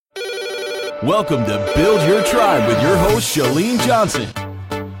Welcome to Build Your Tribe with your host, Chalene Johnson.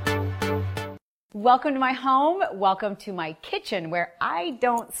 Welcome to my home. Welcome to my kitchen where I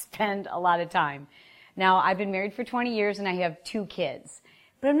don't spend a lot of time. Now, I've been married for 20 years and I have 2 kids,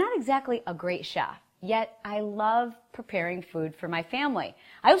 but I'm not exactly a great chef. Yet I love preparing food for my family.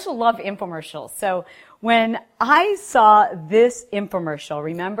 I also love infomercials. So when I saw this infomercial,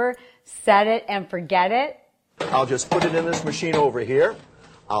 remember, set it and forget it? I'll just put it in this machine over here.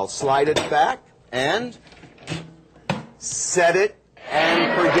 I'll slide it back and set it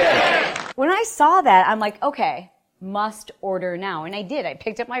and forget it. When I saw that, I'm like, okay, must order now. And I did. I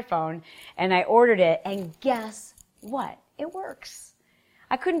picked up my phone and I ordered it. And guess what? It works.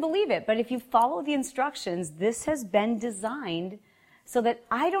 I couldn't believe it. But if you follow the instructions, this has been designed so that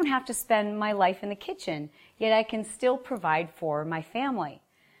I don't have to spend my life in the kitchen, yet I can still provide for my family.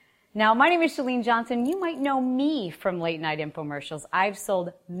 Now, my name is Chalene Johnson. You might know me from late night infomercials. I've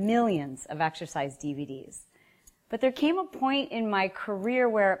sold millions of exercise DVDs. But there came a point in my career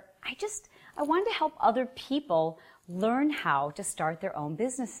where I wanted to help other people learn how to start their own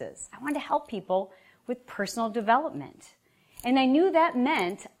businesses. I wanted to help people with personal development. And I knew that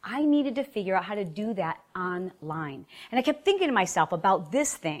meant I needed to figure out how to do that online. And I kept thinking to myself about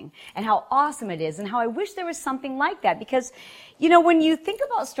this thing and how awesome it is and how I wish there was something like that. Because, you know, when you think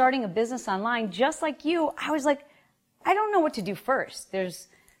about starting a business online, just like you, I was like, I don't know what to do first. There's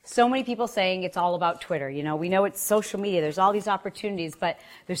so many people saying it's all about Twitter. You know, we know it's social media. There's all these opportunities, but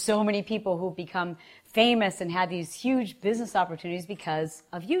there's so many people who've become famous and had these huge business opportunities because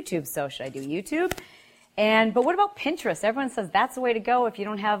of YouTube. So should I do YouTube? But what about Pinterest? Everyone says that's the way to go. If you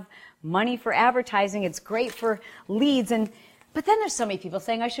don't have money for advertising, it's great for leads. But then there's so many people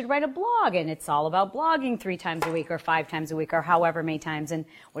saying I should write a blog, and it's all about blogging 3 times a week or 5 times a week or however many times. And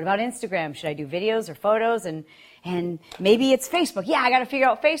what about Instagram? Should I do videos or photos? And maybe it's Facebook. Yeah, I got to figure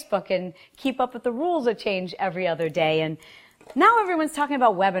out Facebook and keep up with the rules that change every other day. And now everyone's talking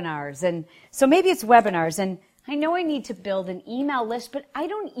about webinars. And so maybe it's webinars. And I know I need to build an email list, but I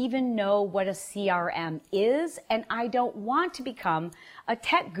don't even know what a CRM is, and I don't want to become a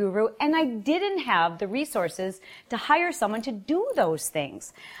tech guru, and I didn't have the resources to hire someone to do those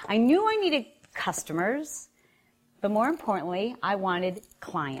things. I knew I needed customers, but more importantly, I wanted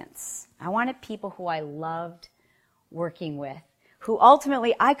clients. I wanted people who I loved working with, who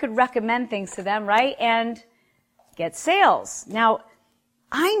ultimately I could recommend things to them, right, and get sales. Now,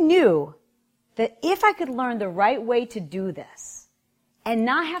 I knew that if I could learn the right way to do this and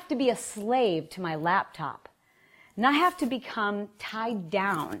not have to be a slave to my laptop, not have to become tied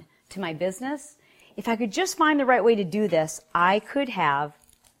down to my business, if I could just find the right way to do this, I could have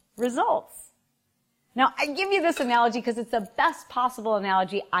results. Now, I give you this analogy because it's the best possible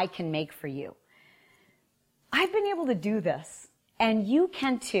analogy I can make for you. I've been able to do this, and you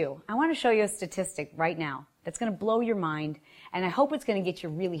can too. I want to show you a statistic right now that's going to blow your mind, and I hope it's going to get you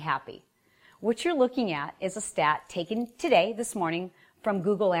really happy. What you're looking at is a stat taken today, this morning, from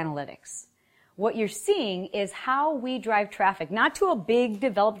Google Analytics. What you're seeing is how we drive traffic, not to a big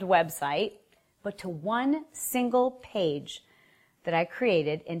developed website, but to one single page that I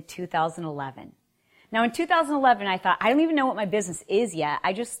created in 2011. Now, in 2011, I thought, I don't even know what my business is yet.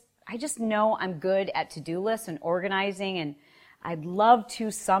 I just know I'm good at to-do lists and organizing, and I'd love to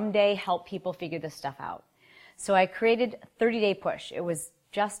someday help people figure this stuff out. So I created a 30-day push. It was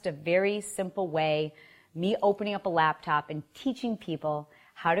just a very simple way, me opening up a laptop and teaching people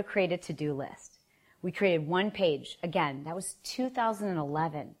how to create a to-do list. We created one page. Again, that was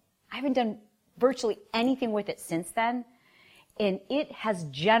 2011. I haven't done virtually anything with it since then, and it has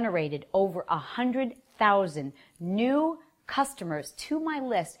generated over 100,000 new customers to my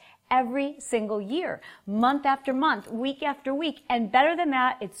list every single year, month after month, week after week. And better than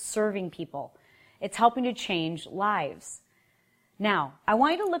that, it's serving people. It's helping to change lives. Now, I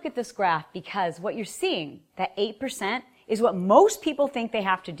want you to look at this graph because what you're seeing, that 8%, is what most people think they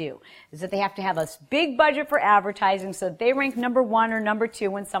have to do, is that they have to have a big budget for advertising so that they rank number 1 or number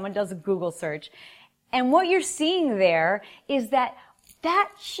 2 when someone does a Google search. And what you're seeing there is that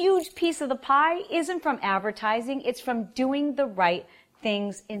huge piece of the pie isn't from advertising, it's from doing the right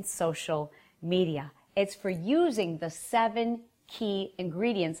things in social media. It's for using the 7 key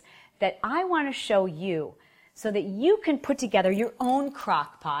ingredients that I want to show you so that you can put together your own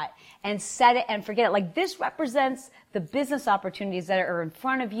crock pot and set it and forget it. Like, this represents the business opportunities that are in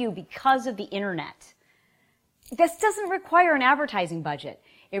front of you because of the internet. This doesn't require an advertising budget.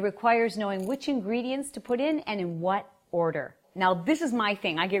 It requires knowing which ingredients to put in and in what order. Now, this is my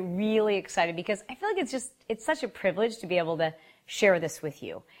thing. I get really excited because I feel like it's such a privilege to be able to share this with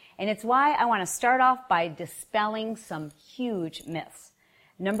you. And it's why I want to start off by dispelling some huge myths.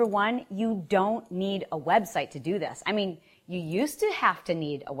 Number one, you don't need a website to do this. I mean, you used to have to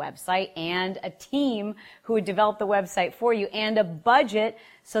need a website and a team who would develop the website for you and a budget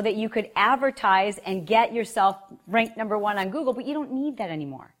so that you could advertise and get yourself ranked number one on Google, but you don't need that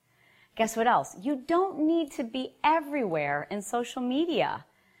anymore. Guess what else? You don't need to be everywhere in social media.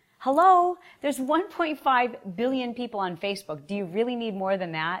 Hello? There's 1.5 billion people on Facebook. Do you really need more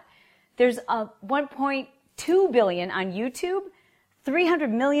than that? There's 1.2 billion on YouTube, 300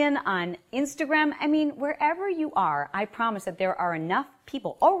 million on Instagram. I mean, wherever you are, I promise that there are enough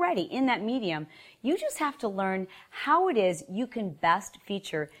people already in that medium. You just have to learn how it is you can best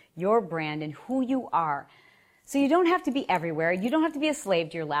feature your brand and who you are. So you don't have to be everywhere. You don't have to be a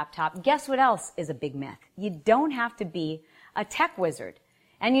slave to your laptop. Guess what else is a big myth? You don't have to be a tech wizard.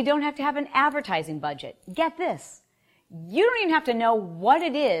 And you don't have to have an advertising budget. Get this. You don't even have to know what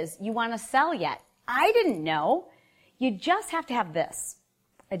it is you want to sell yet. I didn't know. You just have to have this.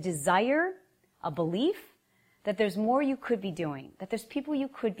 A desire, a belief that there's more you could be doing, that there's people you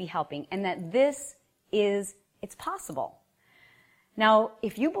could be helping, and that it's possible. Now,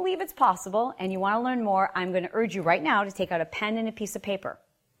 if you believe it's possible and you want to learn more, I'm going to urge you right now to take out a pen and a piece of paper.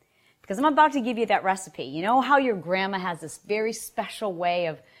 Because I'm about to give you that recipe. You know how your grandma has this very special way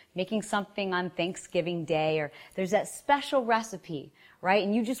of making something on Thanksgiving Day, or there's that special recipe, right?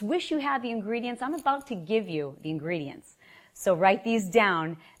 And you just wish you had the ingredients. I'm about to give you the ingredients. So write these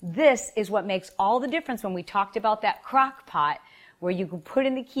down. This is what makes all the difference when we talked about that crock pot where you can put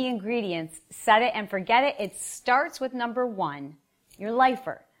in the key ingredients, set it and forget it. It starts with number one. Your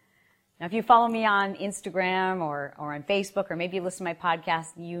lifer. Now, if you follow me on Instagram or on Facebook, or maybe you listen to my podcast,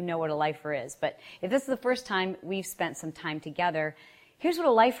 you know what a lifer is. But if this is the first time we've spent some time together, here's what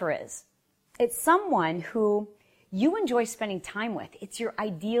a lifer is. It's someone who you enjoy spending time with. It's your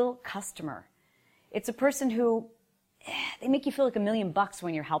ideal customer. It's a person who, they make you feel like $1 million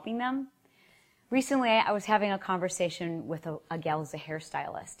when you're helping them. Recently, I was having a conversation with a gal who's a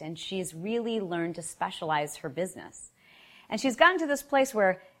hairstylist, and she's really learned to specialize her business. And she's gotten to this place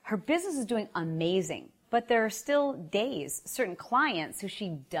where her business is doing amazing, but there are still days, certain clients who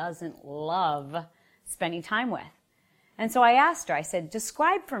she doesn't love spending time with. And so I asked her, I said,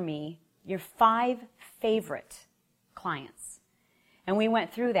 describe for me your 5 favorite clients. And we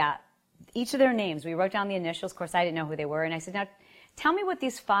went through that, each of their names. We wrote down the initials. Of course, I didn't know who they were. And I said, now tell me what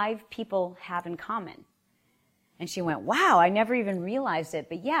these 5 people have in common. And she went, wow, I never even realized it.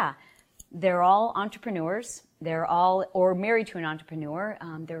 But yeah, they're all entrepreneurs. They're all, or married to an entrepreneur.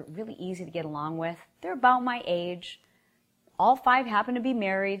 They're really easy to get along with. They're about my age. All 5 happen to be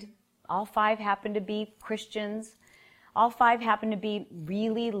married. All 5 happen to be Christians. All 5 happen to be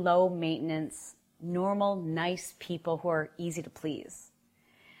really low maintenance, normal, nice people who are easy to please.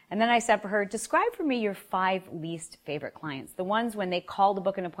 And then I said for her, describe for me your 5 least favorite clients. The ones when they call to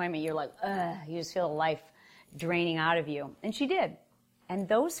book an appointment, you're like, ugh, you just feel life draining out of you. And she did. And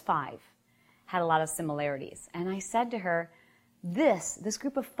those 5 had a lot of similarities. And I said to her, this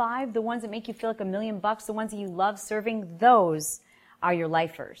group of 5, the ones that make you feel like $1 million, the ones that you love serving, those are your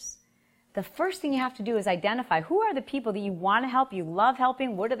lifers. The first thing you have to do is identify who are the people that you want to help, you love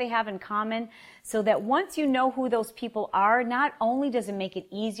helping, what do they have in common, so that once you know who those people are, not only does it make it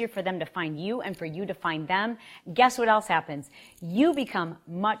easier for them to find you and for you to find them, guess what else happens? You become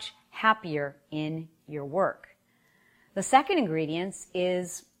much happier in your work. The second ingredient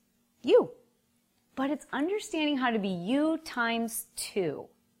is you. But it's understanding how to be you times 2.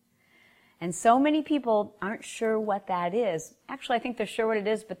 And so many people aren't sure what that is. Actually, I think they're sure what it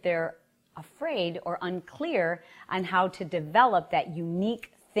is, but they're afraid or unclear on how to develop that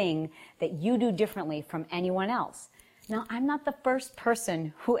unique thing that you do differently from anyone else. Now, I'm not the first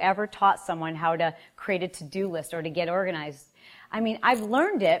person who ever taught someone how to create a to-do list or to get organized. I mean, I've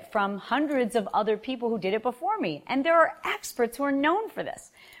learned it from hundreds of other people who did it before me. And there are experts who are known for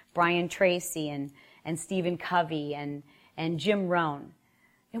this. Brian Tracy and Stephen Covey and Jim Rohn.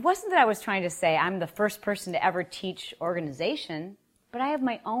 It wasn't that I was trying to say I'm the first person to ever teach organization, but I have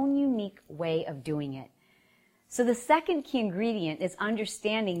my own unique way of doing it. So the second key ingredient is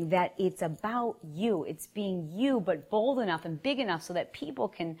understanding that it's about you. It's being you, but bold enough and big enough so that people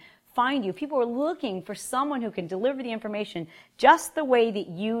can find you. People are looking for someone who can deliver the information just the way that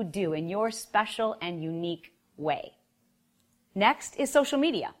you do in your special and unique way. Next is social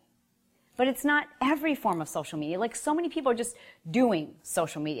media. But it's not every form of social media. Like, so many people are just doing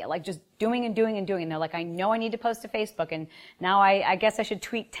social media, like just doing and doing and doing. And they're like, I know I need to post to Facebook, and now I guess I should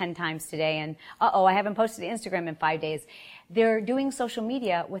tweet 10 times today, and I haven't posted to Instagram in 5 days. They're doing social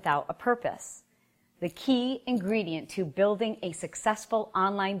media without a purpose. the key ingredient to building a successful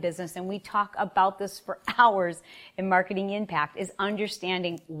online business, and we talk about this for hours in Marketing Impact, is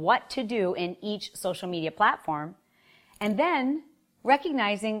understanding what to do in each social media platform, and then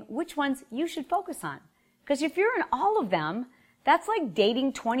recognizing which ones you should focus on. Because if you're in all of them, that's like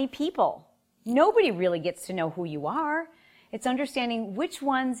dating 20 people. Nobody really gets to know who you are. It's understanding which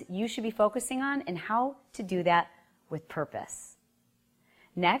ones you should be focusing on and how to do that with purpose.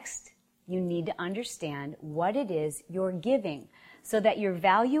 Next, you need to understand what it is you're giving so that your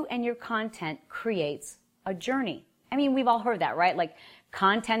value and your content creates a journey. I mean, we've all heard that, right? Like,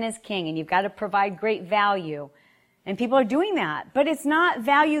 content is king and you've got to provide great value. And people are doing that. But it's not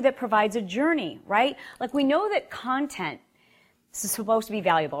value that provides a journey, right? Like, we know that content is supposed to be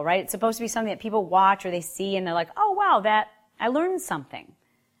valuable, right? It's supposed to be something that people watch or they see and they're like, oh, wow, that I learned something.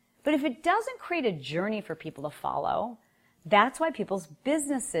 But if it doesn't create a journey for people to follow, that's why people's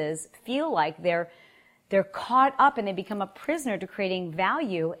businesses feel like they're caught up and they become a prisoner to creating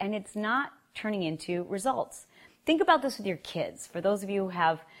value, and it's not turning into results. Think about this with your kids. For those of you who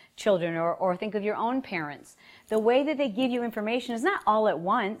have children, or think of your own parents. The way that they give you information is not all at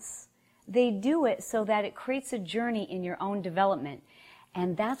once. They do it so that it creates a journey in your own development.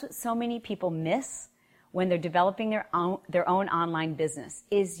 And that's what so many people miss when they're developing their own online business,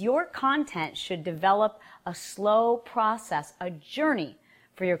 is your content should develop a slow process, a journey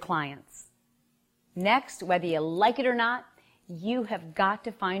for your clients. Next, whether you like it or not, you have got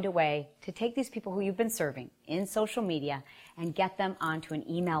to find a way to take these people who you've been serving in social media and get them onto an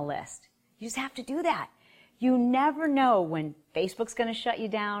email list. You just have to do that. You never know when Facebook's going to shut you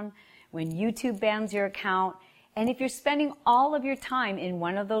down, when YouTube bans your account. And if you're spending all of your time in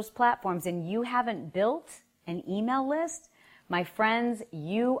one of those platforms and you haven't built an email list, my friends,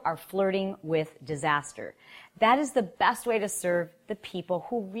 you are flirting with disaster. That is the best way to serve the people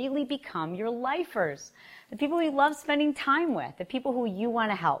who really become your lifers, the people you love spending time with, the people who you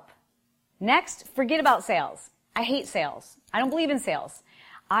want to help. Next, forget about sales. I hate sales. I don't believe in sales.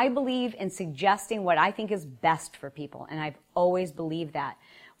 I believe in suggesting what I think is best for people, and I've always believed that.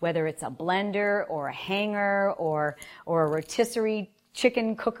 Whether it's a blender or a hanger or a rotisserie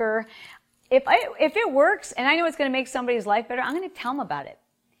chicken cooker, if it works and I know it's going to make somebody's life better, I'm going to tell them about it.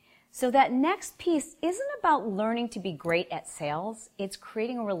 So that next piece isn't about learning to be great at sales. It's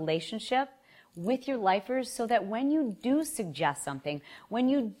creating a relationship with your lifers so that when you do suggest something, when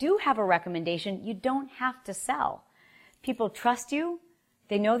you do have a recommendation, you don't have to sell. People trust you.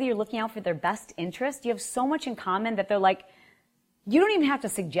 They know that you're looking out for their best interest. You have so much in common that they're like, you don't even have to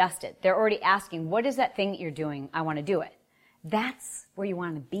suggest it. They're already asking, what is that thing that you're doing? I want to do it. That's where you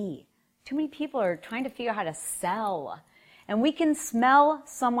want to be. Too many people are trying to figure out how to sell. And we can smell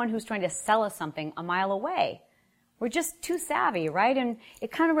someone who's trying to sell us something a mile away. We're just too savvy, right? And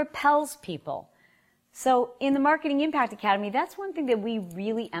it kind of repels people. So in the Marketing Impact Academy, that's one thing that we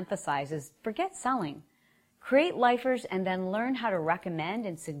really emphasize is forget selling. Create lifers and then learn how to recommend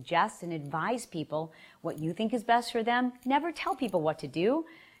and suggest and advise people what you think is best for them. Never tell people what to do.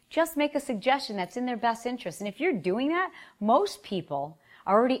 Just make a suggestion that's in their best interest. And if you're doing that, most people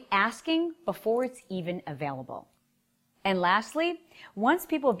are already asking before it's even available. And lastly, once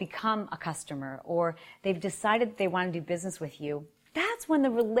people have become a customer or they've decided that they want to do business with you, that's when the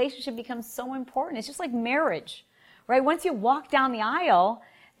relationship becomes so important. It's just like marriage, right? Once you walk down the aisle,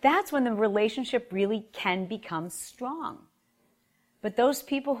 that's when the relationship really can become strong. But those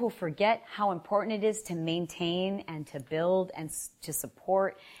people who forget how important it is to maintain and to build and to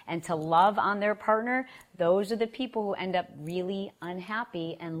support and to love on their partner, those are the people who end up really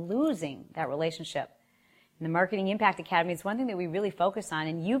unhappy and losing that relationship. In the Marketing Impact Academy, it's one thing that we really focus on,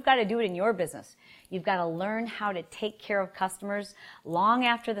 and you've got to do it in your business. You've got to learn how to take care of customers long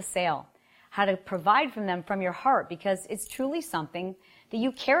after the sale, how to provide from them from your heart, because it's truly something that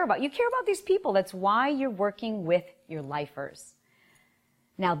you care about. You care about these people. That's why you're working with your lifers.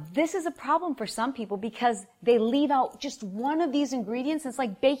 Now, this is a problem for some people because they leave out just one of these ingredients. It's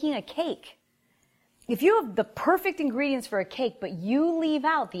like baking a cake. If you have the perfect ingredients for a cake, but you leave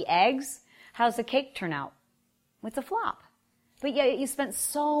out the eggs, how does the cake turn out? It's a flop. But yet you spent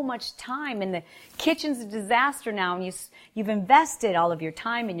so much time, and the kitchen's a disaster now, and you've invested all of your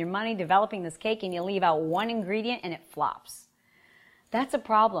time and your money developing this cake, and you leave out one ingredient and it flops. That's a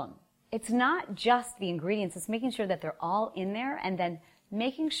problem. It's not just the ingredients. It's making sure that they're all in there and then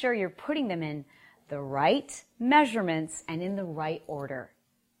making sure you're putting them in the right measurements and in the right order.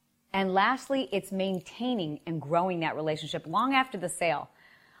 And lastly, it's maintaining and growing that relationship long after the sale.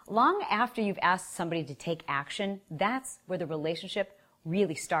 Long after you've asked somebody to take action, that's where the relationship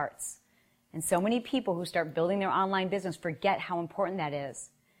really starts. And so many people who start building their online business forget how important that is.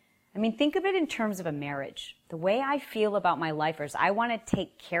 I mean, think of it in terms of a marriage. The way I feel about my lifers, I want to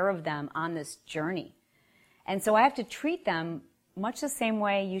take care of them on this journey. And so I have to treat them much the same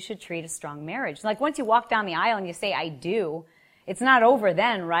way you should treat a strong marriage. Like once you walk down the aisle and you say, I do, it's not over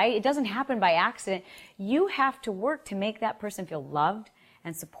then, right? It doesn't happen by accident. You have to work to make that person feel loved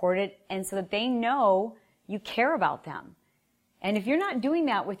and supported, and so that they know you care about them. And if you're not doing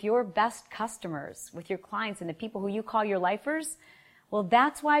that with your best customers, with your clients and the people who you call your lifers, well,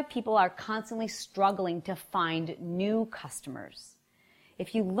 that's why people are constantly struggling to find new customers.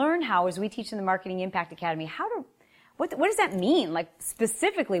 If you learn how, as we teach in the Marketing Impact Academy, what does that mean? Like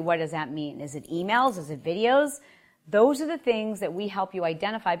specifically, what does that mean? Is it emails? Is it videos? Those are the things that we help you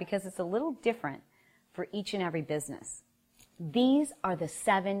identify because it's a little different for each and every business. These are the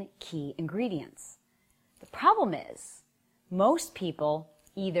 7 key ingredients. The problem is, most people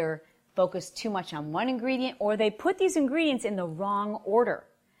either focus too much on one ingredient, or they put these ingredients in the wrong order,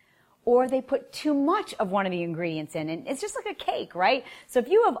 or they put too much of one of the ingredients in, and it's just like a cake, right? So if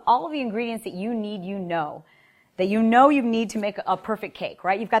you have all of the ingredients that you need, you need to make a perfect cake,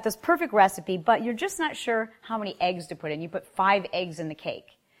 right? You've got this perfect recipe, but you're just not sure how many eggs to put in. You put 5 eggs in the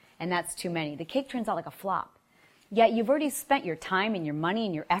cake, and that's too many. The cake turns out like a flop. Yet you've already spent your time and your money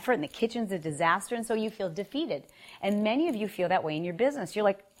and your effort, and the kitchen's a disaster, and so you feel defeated. And many of you feel that way in your business. You're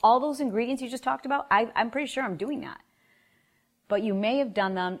like, all those ingredients you just talked about, I'm pretty sure I'm doing that. But you may have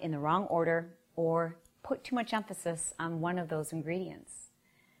done them in the wrong order or put too much emphasis on one of those ingredients.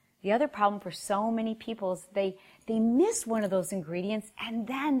 The other problem for so many people is they miss one of those ingredients, and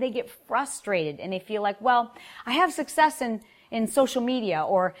then they get frustrated, and they feel like, well, I have success in social media,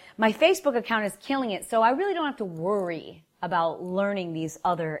 or my Facebook account is killing it, so I really don't have to worry about learning these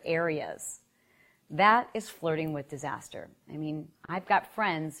other areas. That is flirting with disaster. I mean, I've got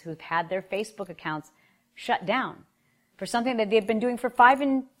friends who've had their Facebook accounts shut down for something that they've been doing for 5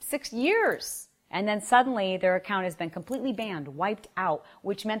 and 6 years. And then suddenly their account has been completely banned, wiped out,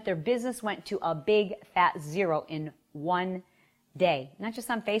 which meant their business went to a big fat zero in one day. Not just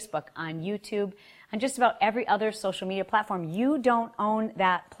on Facebook, on YouTube, on just about every other social media platform. You don't own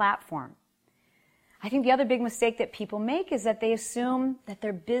that platform. I think the other big mistake that people make is that they assume that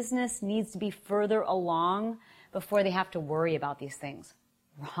their business needs to be further along before they have to worry about these things.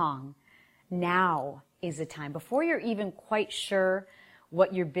 Wrong. Now is the time. Before you're even quite sure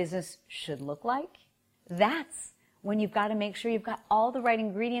what your business should look like, that's when you've got to make sure you've got all the right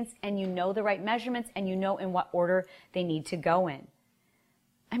ingredients and you know the right measurements and you know in what order they need to go in.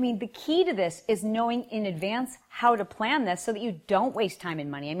 I mean, the key to this is knowing in advance how to plan this so that you don't waste time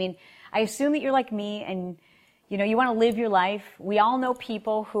and money. I mean, I assume that you're like me and, you want to live your life. We all know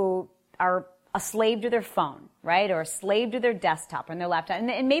people who are a slave to their phone, right? Or a slave to their desktop or their laptop.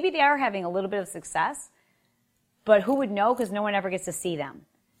 And maybe they are having a little bit of success, but who would know? Because no one ever gets to see them.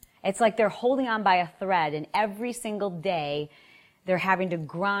 It's like they're holding on by a thread, and every single day they're having to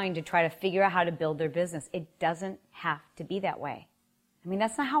grind to try to figure out how to build their business. It doesn't have to be that way. I mean,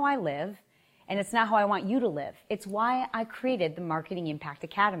 that's not how I live, and it's not how I want you to live. It's why I created the Marketing Impact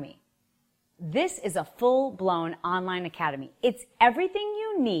Academy. This is a full-blown online academy. It's everything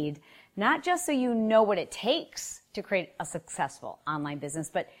you need, not just so you know what it takes to create a successful online business,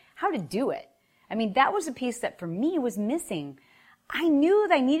 but how to do it. I mean, that was a piece that for me was missing. I knew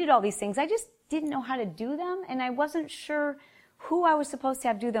that I needed all these things. I just didn't know how to do them, and I wasn't sure who I was supposed to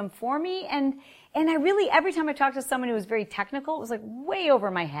have do them for me. And I really, every time I talked to someone who was very technical, it was like way over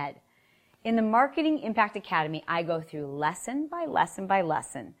my head. In the Marketing Impact Academy, I go through lesson by lesson by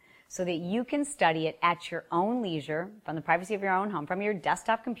lesson so that you can study it at your own leisure, from the privacy of your own home, from your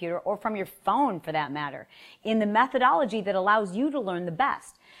desktop computer, or from your phone for that matter, in the methodology that allows you to learn the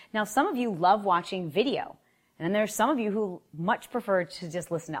best. Now, some of you love watching video, and then there's some of you who much prefer to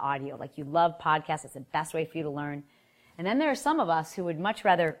just listen to audio, like you love podcasts. It's the best way for you to learn. And then there are some of us who would much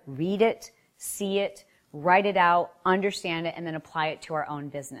rather read it, see it, write it out, understand it, and then apply it to our own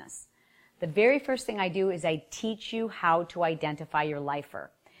business. The very first thing I do is I teach you how to identify your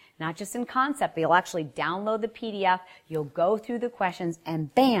lifer. Not just in concept, but you'll actually download the PDF, you'll go through the questions,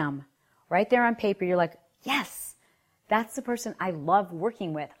 and bam, right there on paper, you're like, yes, that's the person I love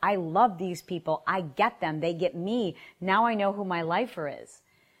working with. I love these people. I get them. They get me. Now I know who my lifer is.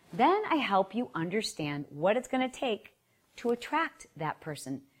 Then I help you understand what it's going to take to attract that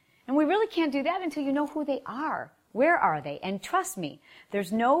person. And we really can't do that until you know who they are. Where are they? And trust me,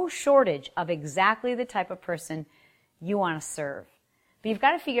 there's no shortage of exactly the type of person you want to serve. But you've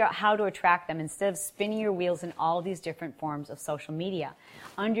got to figure out how to attract them instead of spinning your wheels in all these different forms of social media.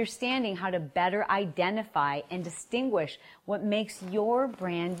 Understanding how to better identify and distinguish what makes your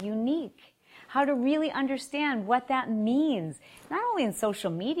brand unique. how to really understand what that means, not only in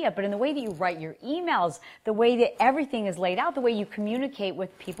social media, but in the way that you write your emails, the way that everything is laid out, the way you communicate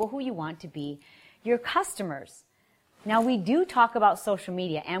with people who you want to be your customers. Now, we do talk about social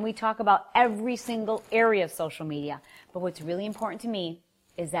media, and we talk about every single area of social media, but what's really important to me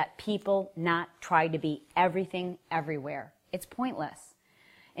is that people not try to be everything everywhere. It's pointless.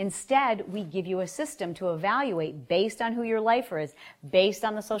 Instead, we give you a system to evaluate based on who your lifer is, based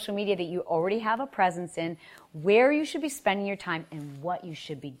on the social media that you already have a presence in, where you should be spending your time and what you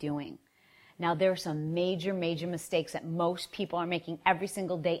should be doing. Now, there are some major, major mistakes that most people are making every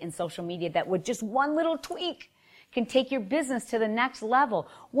single day in social media that with just one little tweak can take your business to the next level.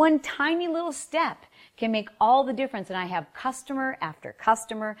 One tiny little step can make all the difference. And I have customer after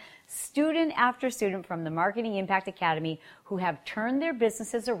customer, student after student from the Marketing Impact Academy who have turned their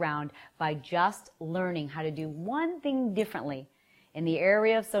businesses around by just learning how to do one thing differently in the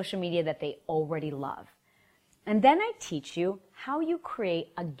area of social media that they already love. And then I teach you how you create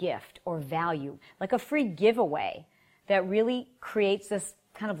a gift or value, like a free giveaway that really creates this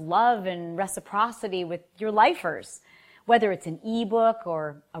kind of love and reciprocity with your lifers, whether it's an ebook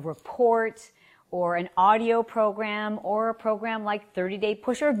or a report or an audio program or a program like 30-Day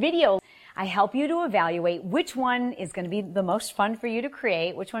Push or video. I help you to evaluate which one is going to be the most fun for you to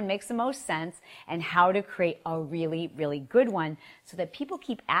create, which one makes the most sense, and how to create a really, really good one so that people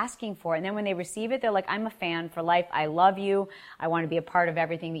keep asking for it. And then when they receive it, they're like, I'm a fan for life. I love you. I want to be a part of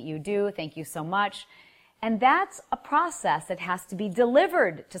everything that you do. Thank you so much. And that's a process that has to be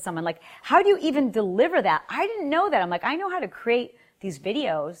delivered to someone. Like, how do you even deliver that? I didn't know that. I'm like, I know how to create these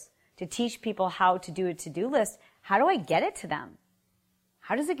videos to teach people how to do a to-do list. How do I get it to them?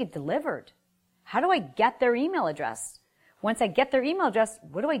 How does it get delivered? How do I get their email address? Once I get their email address,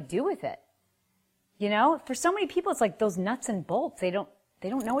 what do I do with it? You know, for so many people, it's like those nuts and bolts. They don't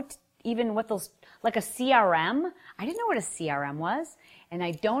know what those, like a CRM. I didn't know what a CRM was. And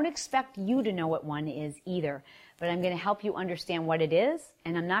I don't expect you to know what one is either. But I'm going to help you understand what it is.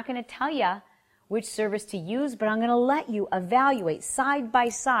 And I'm not going to tell you which service to use, but I'm going to let you evaluate side by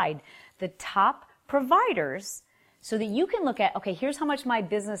side the top providers so that you can look at, okay, here's how much my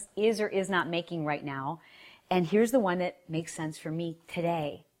business is or is not making right now. And here's the one that makes sense for me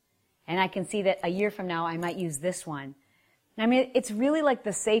today. And I can see that a year from now, I might use this one. I mean, it's really like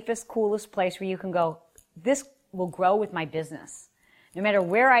the safest, coolest place where you can go, this will grow with my business. No matter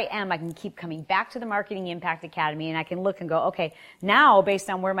where I am, I can keep coming back to the Marketing Impact Academy and I can look and go, okay, now based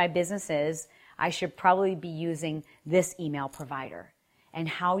on where my business is, I should probably be using this email provider. And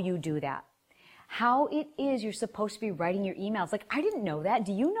how you do that. How it is you're supposed to be writing your emails. Like, I didn't know that.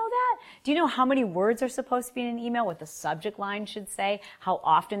 Do you know that? Do you know how many words are supposed to be in an email, what the subject line should say, how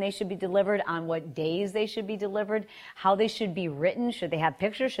often they should be delivered, on what days they should be delivered, how they should be written, should they have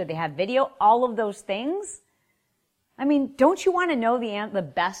pictures, should they have video, all of those things? I mean, don't you want to know the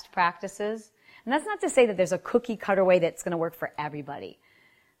best practices? And that's not to say that there's a cookie cutter way that's going to work for everybody.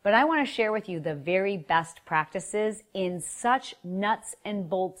 But I want to share with you the very best practices in such nuts and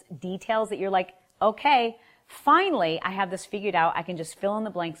bolts details that you're like, okay, finally, I have this figured out. I can just fill in the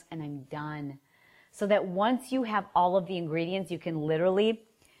blanks and I'm done. So that once you have all of the ingredients, you can literally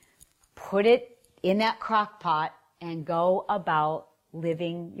put it in that crock pot and go about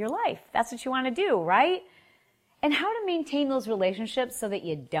living your life. That's what you want to do, right? And how to maintain those relationships so that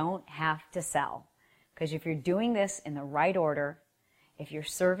you don't have to sell. Because if you're doing this in the right order, if you're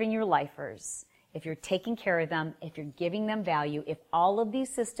serving your lifers, if you're taking care of them, if you're giving them value, if all of these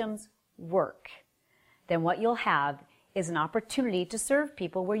systems work, then what you'll have is an opportunity to serve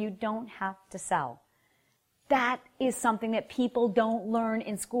people where you don't have to sell. That is something that people don't learn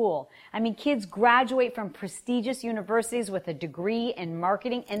in school. I mean, kids graduate from prestigious universities with a degree in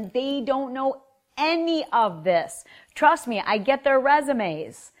marketing and they don't know any of this. Trust me, I get their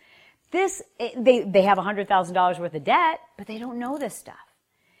resumes. They have $100,000 worth of debt, but they don't know this stuff.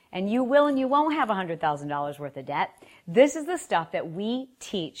 And you will and you won't have $100,000 worth of debt. This is the stuff that we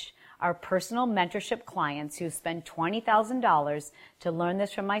teach our personal mentorship clients who spend $20,000 to learn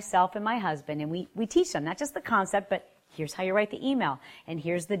this from myself and my husband. And we teach them not just the concept, but here's how you write the email. And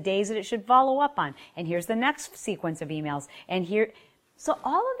here's the days that it should follow up on. And here's the next sequence of emails. And here, so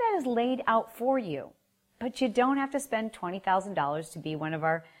all of that is laid out for you. But you don't have to spend $20,000 to be one of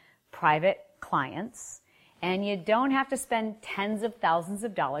our private clients. And you don't have to spend tens of thousands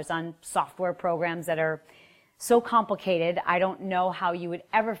of dollars on software programs that are so complicated. I don't know how you would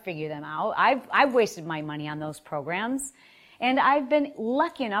ever figure them out. I've wasted my money on those programs. And I've been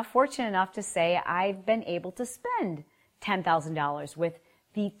lucky enough, fortunate enough to say I've been able to spend $10,000 with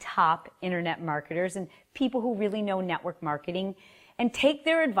the top internet marketers and people who really know network marketing. and take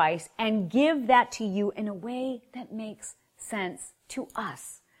their advice and give that to you in a way that makes sense to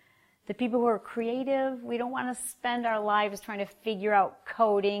us. The people who are creative, we don't want to spend our lives trying to figure out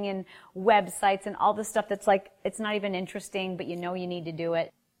coding and websites and all this stuff that's like, it's not even interesting, but you know you need to do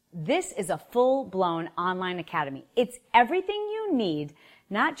it. This is a full-blown online academy. It's everything you need,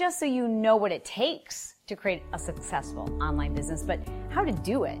 not just so you know what it takes to create a successful online business, but how to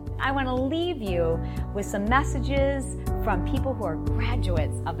do it. I want to leave you with some messages from people who are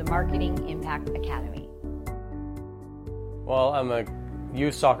graduates of the Marketing Impact Academy. Well, I'm a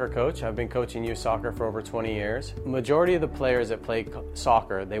youth soccer coach. I've been coaching youth soccer for over 20 years. Majority of the players that play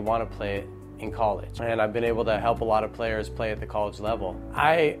soccer, they want to play it in college. And I've been able to help a lot of players play at the college level.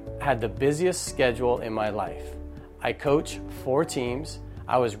 I had the busiest schedule in my life. I coach 4 teams.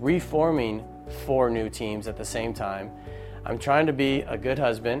 I was reforming 4 new teams at the same time. I'm trying to be a good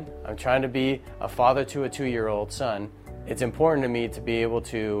husband. I'm trying to be a father to a 2-year-old son. It's important to me to be able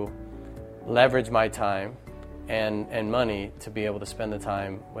to leverage my time and money to be able to spend the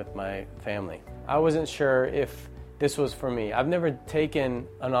time with my family. I wasn't sure if this was for me. I've never taken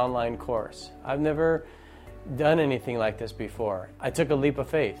an online course. I've never done anything like this before. I took a leap of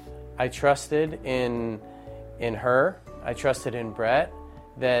faith. I trusted in her. I trusted in Brett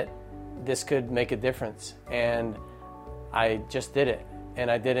that this could make a difference, and I just did it. And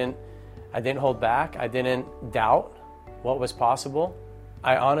I didn't hold back. I didn't doubt what was possible.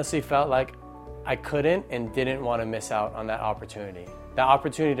 I honestly felt like I couldn't and didn't want to miss out on that opportunity. That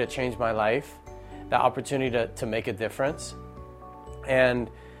opportunity to change my life, that opportunity to make a difference. And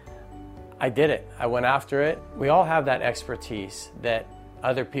I did it. I went after it. We all have that expertise that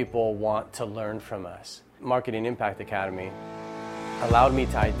other people want to learn from us. Marketing Impact Academy allowed me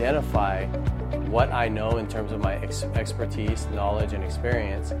to identify what I know in terms of my expertise, knowledge, and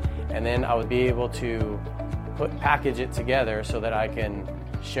experience. And then I would be able to package it together so that I can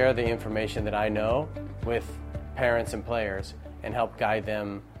share the information that I know with parents and players and help guide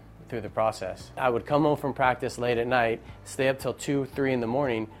them through the process. I would come home from practice late at night, stay up till 2, 3 in the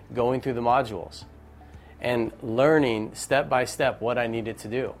morning going through the modules and learning step by step what I needed to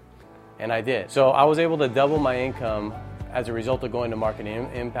do. And I did. So I was able to double my income as a result of going to Marketing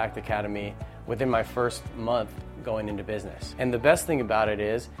Impact Academy within my first month going into business. And the best thing about it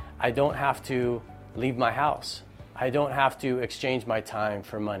is I don't have to leave my house. I don't have to exchange my time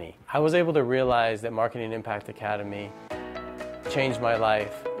for money. I was able to realize that Marketing Impact Academy changed my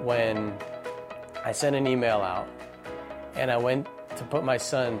life when I sent an email out and I went to put my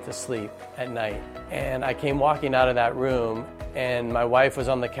son to sleep at night. And I came walking out of that room and my wife was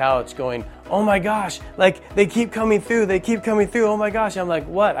on the couch going, "Oh my gosh, like they keep coming through, oh my gosh." I'm like,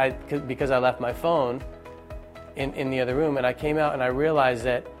 "What?" Because I left my phone in the other room, and I came out and I realized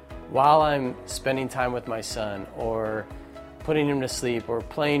that while I'm spending time with my son or putting him to sleep or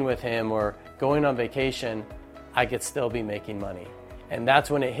playing with him or going on vacation, I could still be making money. And that's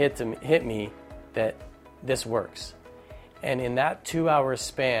when it hit me that this works. And in that 2-hour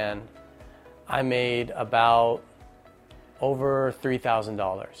span, I made about over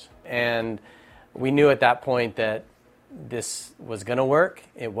 $3,000. And we knew at that point that this was gonna work.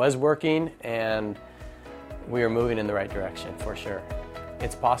 It was working, and we were moving in the right direction for sure.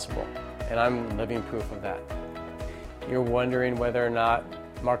 It's possible, and I'm living proof of that. You're wondering whether or not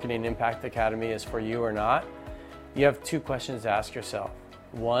Marketing Impact Academy is for you or not? You have 2 questions to ask yourself.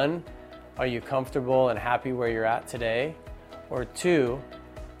 1, are you comfortable and happy where you're at today? Or 2,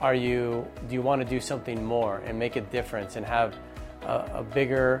 do you want to do something more and make a difference and have a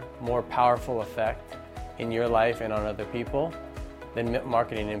bigger, more powerful effect in your life and on other people? Then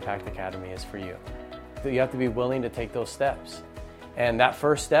Marketing Impact Academy is for you. You have to be willing to take those steps. And that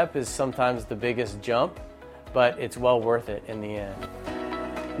first step is sometimes the biggest jump, but it's well worth it in the end.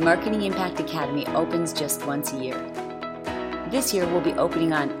 Marketing Impact Academy opens just once a year. This year we'll be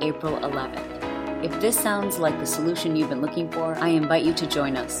opening on April 11th. If this sounds like the solution you've been looking for, I invite you to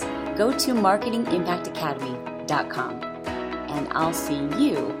join us. Go to marketingimpactacademy.com and I'll see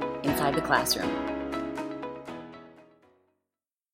you inside the classroom.